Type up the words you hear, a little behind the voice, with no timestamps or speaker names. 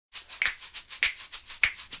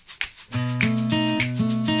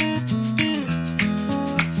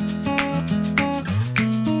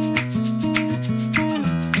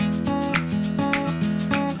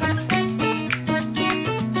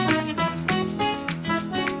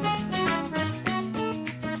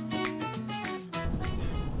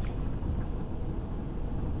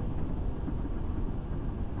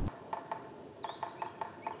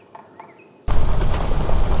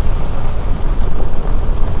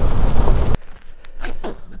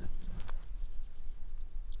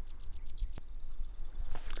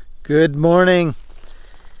Good morning.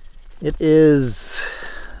 It is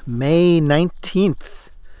May 19th,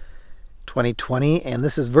 2020, and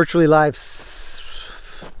this is Virtually Live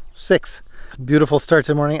 6. Beautiful start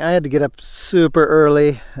to the morning. I had to get up super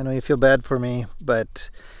early. I know you feel bad for me, but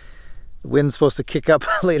the wind's supposed to kick up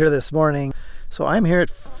later this morning. So I'm here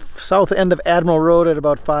at south end of Admiral Road at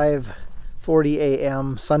about 5:40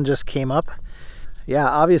 a.m. Sun just came up. Yeah,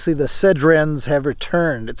 obviously the sedge wrens have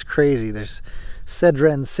returned. It's crazy. There's sedge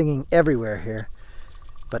wrens singing everywhere here.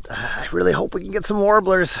 But I really hope we can get some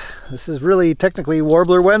warblers. This is really technically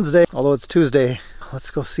Warbler Wednesday, although it's Tuesday.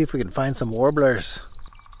 Let's go see if we can find some warblers.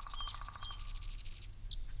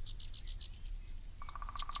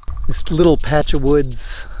 This little patch of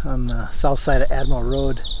woods on the south side of Admiral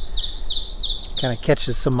Road kind of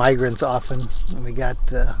catches some migrants often. And we got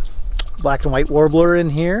BlackWhite Warbler in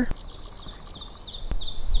here.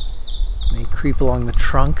 They creep along the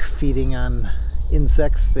trunk, feeding on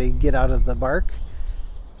insects they get out of the bark.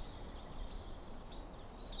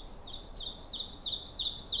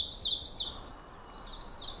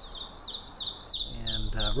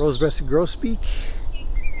 And rose-breasted grosbeak.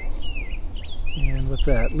 And what's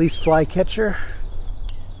that? Least flycatcher.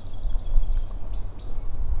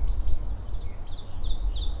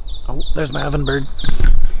 Oh, there's my ovenbird.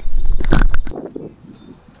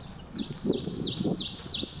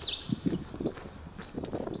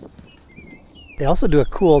 They also do a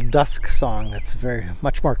cool dusk song that's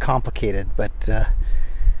much more complicated, but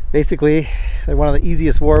basically they're one of the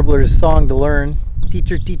easiest warblers song to learn.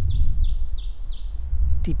 Teacher, teacher,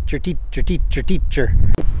 teacher, teacher, teacher.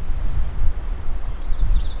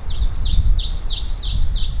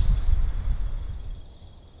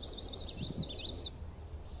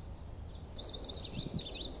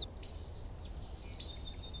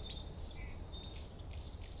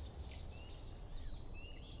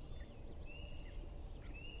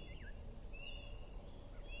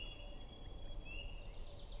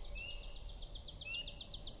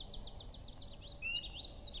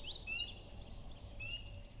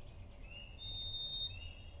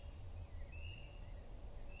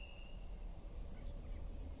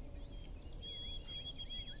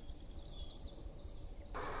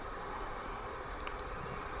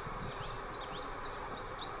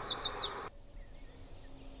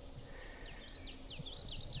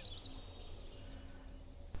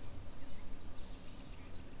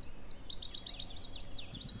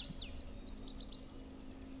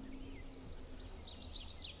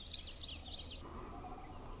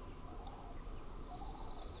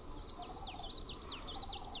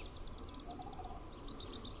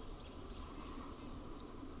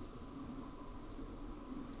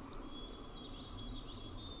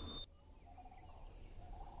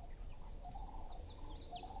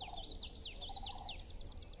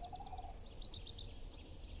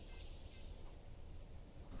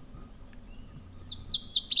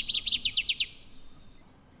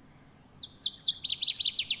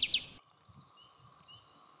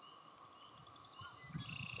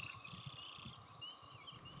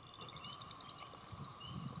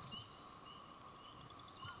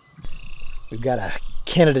 We've got a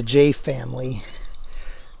Canada Jay family.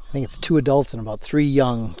 I think it's 2 adults and about 3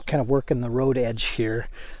 young, kind of working the road edge here.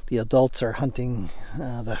 The adults are hunting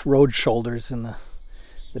the road shoulders, and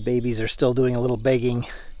the babies are still doing a little begging.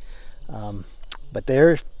 But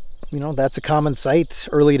they're, that's a common sight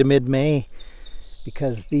early to mid-May,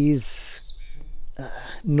 because these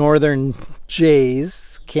northern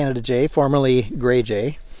jays, Canada Jay, formerly gray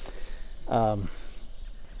jay,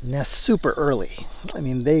 nest super early. I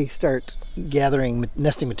mean, they start gathering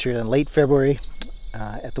nesting material in late February.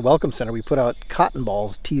 At the Welcome Center, we put out cotton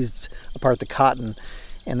balls, teased apart the cotton,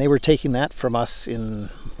 and they were taking that from us in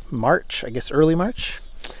March, I guess early March.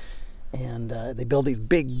 And they build these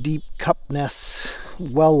big, deep cup nests,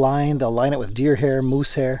 well lined. They'll line it with deer hair,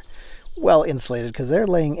 moose hair, well insulated, because they're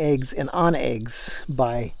laying eggs and on eggs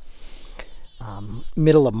by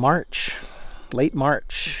middle of March, late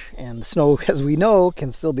March. And the snow, as we know,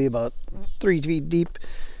 can still be about 3 feet deep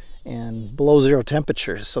and below 0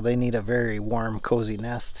 temperatures, so they need a very warm, cozy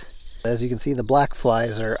nest. As you can see, the black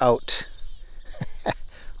flies are out.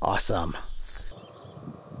 Awesome.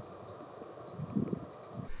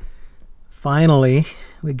 Finally,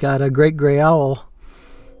 we got a great gray owl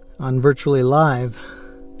on Virtually Live,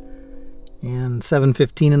 and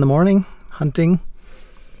 7:15 in the morning, hunting,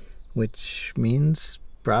 which means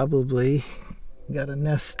probably got a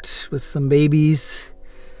nest with some babies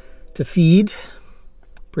to feed.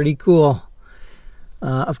 Pretty cool.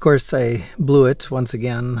 Of course, I blew it once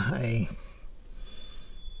again. I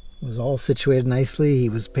was all situated nicely. He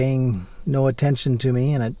was paying no attention to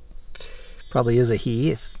me, and it probably is a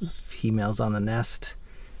he. If females on the nest,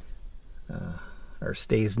 or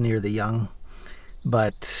stays near the young.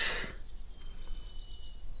 But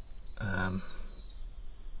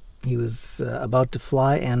he was about to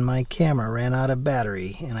fly and my camera ran out of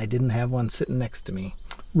battery and I didn't have one sitting next to me.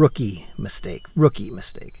 Rookie mistake.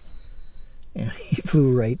 And he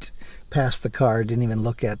flew right past the car, didn't even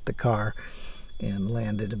look at the car, and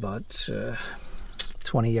landed about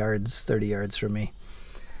 20 yards, 30 yards from me.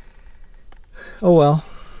 Oh well,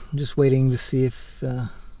 I'm just waiting to see if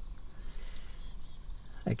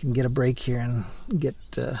I can get a break here and get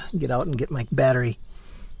out and get my battery.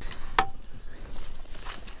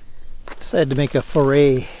 Decided to make a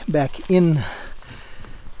foray back in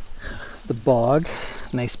the bog,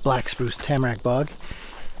 nice black spruce tamarack bog,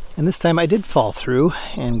 and this time I did fall through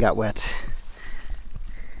and got wet.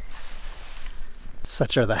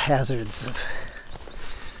 Such are the hazards of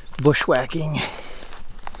bushwhacking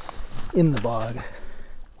in the bog.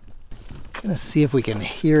 Gonna see if we can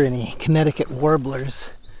hear any Connecticut warblers.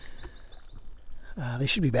 They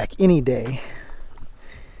should be back any day.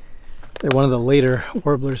 They're one of the later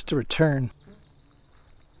warblers to return.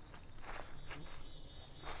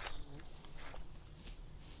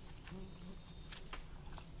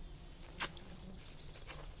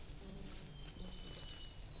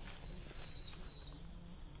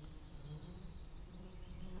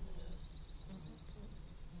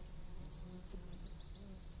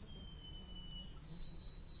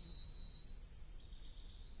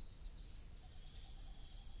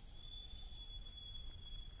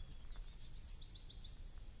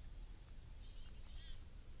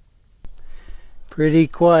 Pretty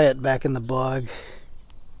quiet back in the bog.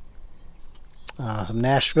 Some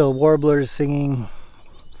Nashville warblers singing.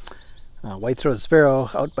 White-throated sparrow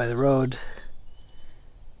out by the road.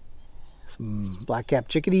 Some black-capped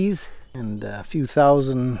chickadees. And a few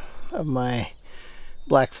thousand of my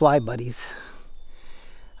black fly buddies.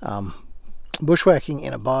 Bushwhacking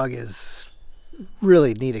in a bog is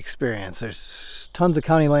really neat experience. There's tons of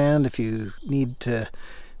county land. If you need to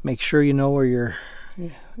make sure you know where you're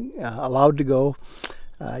allowed to go,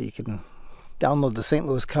 you can download the St.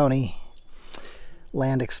 Louis County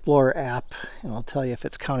Land Explorer app and I'll tell you if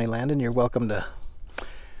it's county land, and you're welcome to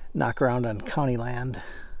knock around on county land.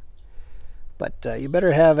 But you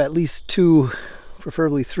better have at least 2,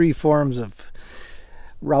 preferably 3 forms of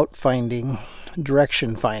route finding,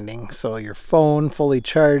 direction finding. So your phone fully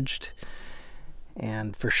charged,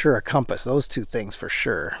 and for sure a compass. Those 2 things for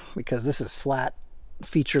sure, because this is flat,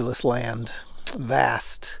 featureless land.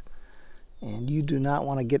 Vast, and you do not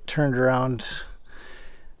want to get turned around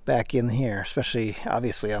back in here, especially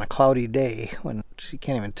obviously on a cloudy day when you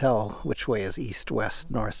can't even tell which way is east, west,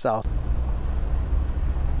 north, south.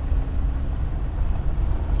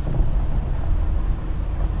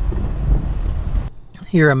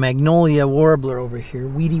 Here, a Magnolia Warbler over here.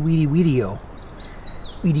 Weedy-o.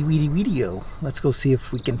 Let's go see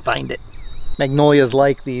if we can find it. Magnolias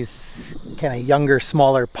like these kind of younger,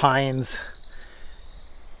 smaller pines.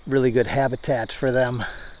 Really good habitat for them.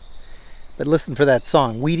 But listen for that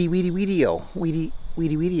song, weedy-o.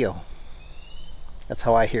 That's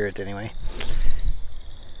how I hear it anyway.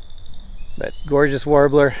 But gorgeous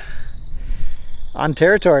warbler on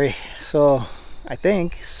territory, so I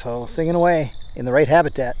think, so singing away in the right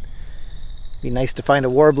habitat. Be nice to find a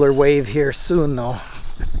warbler wave here soon though.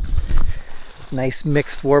 Nice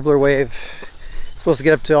mixed warbler wave. Supposed to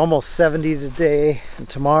get up to almost 70 today and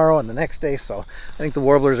tomorrow and the next day, so I think the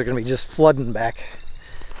warblers are going to be just flooding back.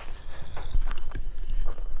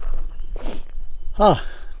 Huh,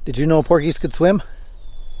 did you know porkies could swim?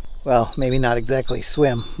 Well, maybe not exactly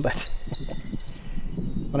swim, but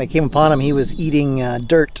when I came upon him he was eating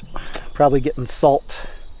dirt, probably getting salt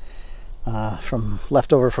from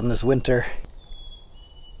leftover from this winter.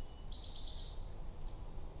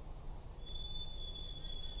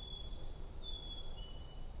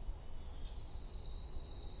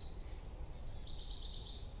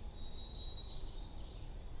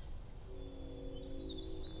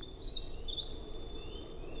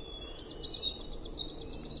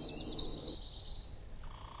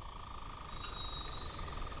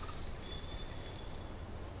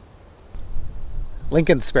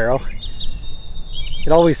 Lincoln sparrow.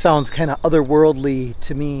 It always sounds kind of otherworldly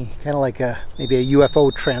to me, kind of like maybe a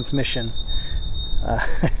UFO transmission.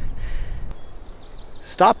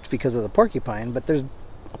 Stopped because of the porcupine, but there's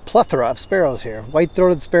a plethora of sparrows here.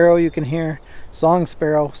 White-throated sparrow you can hear, song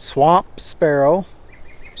sparrow, swamp sparrow,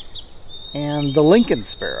 and the Lincoln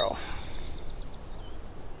sparrow.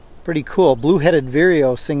 Pretty cool. Blue-headed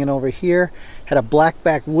vireo singing over here. Had a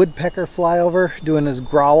black-backed woodpecker fly over doing his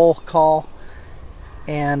growl call.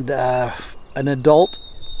 And an adult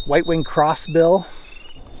white-winged crossbill,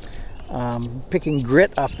 picking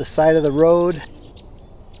grit off the side of the road.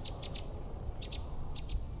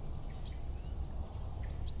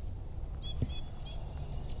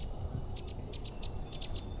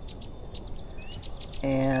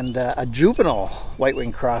 And a juvenile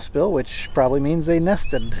white-winged crossbill, which probably means they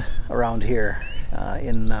nested around here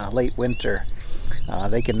in late winter.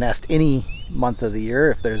 They can nest any month of the year.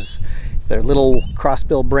 If their little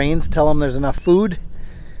crossbill brains tell them there's enough food,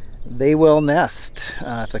 they will nest.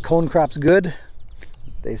 If the cone crop's good,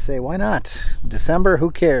 they say, why not? December, who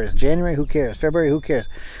cares? January, who cares? February, who cares?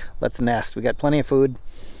 Let's nest. We got plenty of food.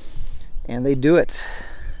 And they do it.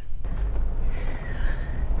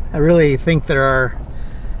 I really think there are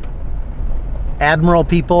Admiral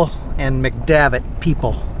people and McDavitt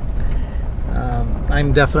people.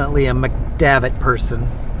 I'm definitely a McDavitt person.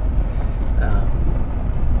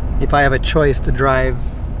 If I have a choice to drive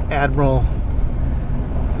Admiral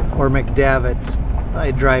or McDavitt,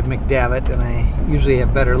 I drive McDavitt, and I usually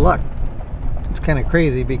have better luck. It's kind of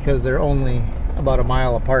crazy because they're only about a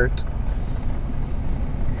mile apart.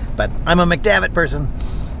 But I'm a McDavitt person,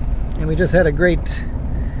 and we just had a great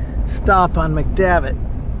stop on McDavitt,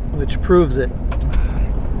 which proves it.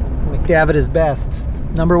 McDavitt is best.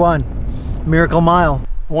 Number one, Miracle Mile.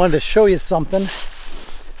 I wanted to show you something.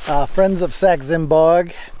 Friends of Sax-Zim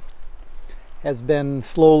Bog has been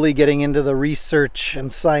slowly getting into the research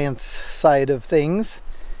and science side of things,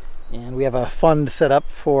 and we have a fund set up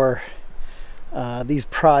for these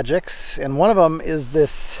projects, and one of them is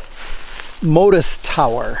this Motus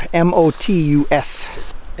tower,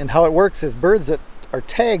 M-O-T-U-S. And how it works is birds that are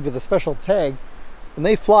tagged with a special tag, and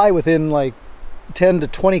they fly within like 10 to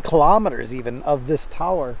 20 kilometers even of this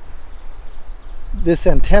tower. This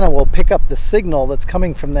antenna will pick up the signal that's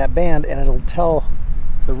coming from that band, and it'll tell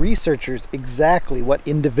the researchers exactly what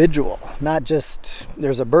individual, not just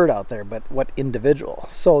there's a bird out there, but what individual.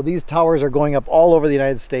 So these towers are going up all over the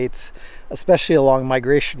United States, especially along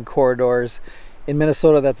migration corridors. In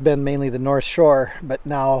Minnesota, that's been mainly the North Shore, but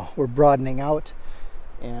now we're broadening out,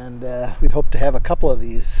 and we'd hope to have a couple of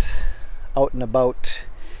these out and about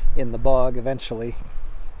in the bog eventually.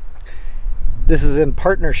 This is in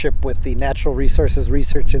partnership with the Natural Resources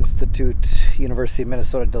Research Institute, University of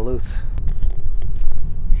Minnesota, Duluth.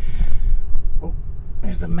 Oh,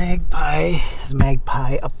 there's a magpie. There's a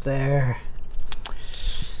magpie up there.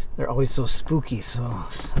 They're always so spooky, so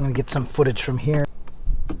I'm gonna get some footage from here.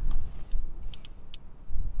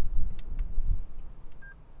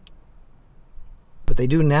 But they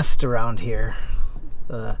do nest around here.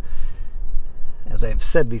 As I've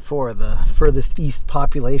said before, the furthest east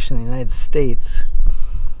population in the United States,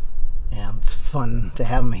 and it's fun to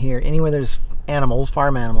have them here. Anywhere there's animals,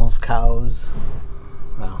 farm animals, cows,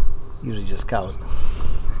 well, usually just cows,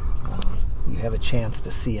 you have a chance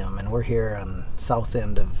to see them. And we're here on south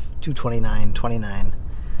end of 229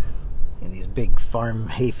 in these big farm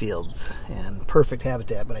hayfields, and perfect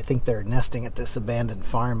habitat, but I think they're nesting at this abandoned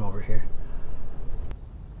farm over here.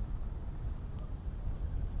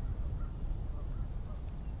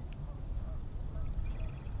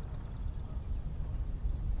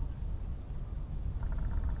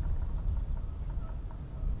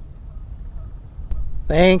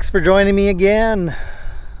 Thanks for joining me again.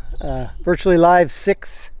 Virtually Live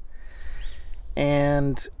 6.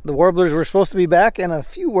 And the warblers were supposed to be back, and a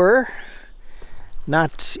few were.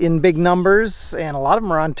 Not in big numbers, and a lot of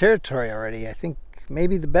them are on territory already. I think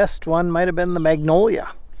maybe the best one might have been the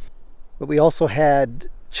Magnolia. But we also had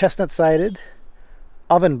chestnut-sided,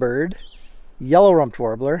 ovenbird, yellow-rumped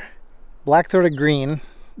warbler, black-throated green,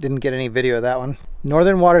 didn't get any video of that one,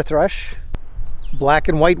 northern water thrush, black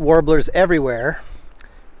and white warblers everywhere,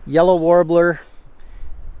 yellow warbler,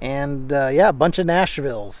 and yeah, a bunch of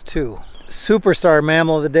Nashvilles too. Superstar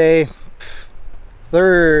mammal of the day,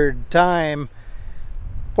 third time,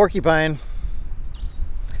 porcupine,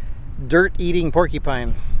 dirt-eating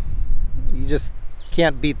porcupine. You just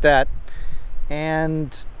can't beat that.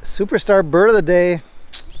 And superstar bird of the day,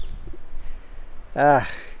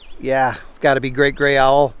 yeah, it's got to be great gray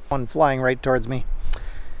owl. One flying right towards me,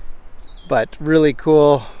 but really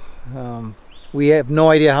cool. We have no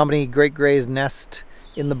idea how many great grays nest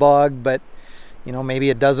in the bog, but you know, maybe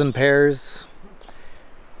a dozen pairs.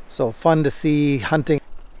 So fun to see hunting.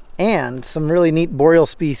 And some really neat boreal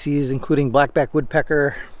species, including blackback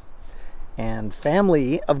woodpecker and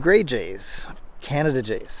family of gray jays, Canada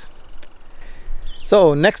jays.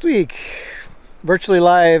 So next week, Virtually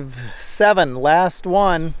Live 7, last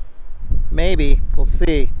one, maybe, we'll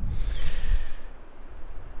see.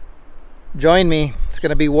 Join me, it's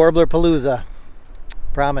gonna be Warbler Palooza.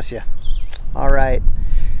 Promise you. All right.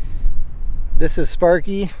 This is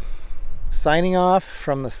Sparky signing off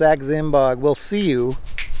from the Sax-Zim Bog. We'll see you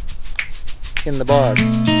in the bog.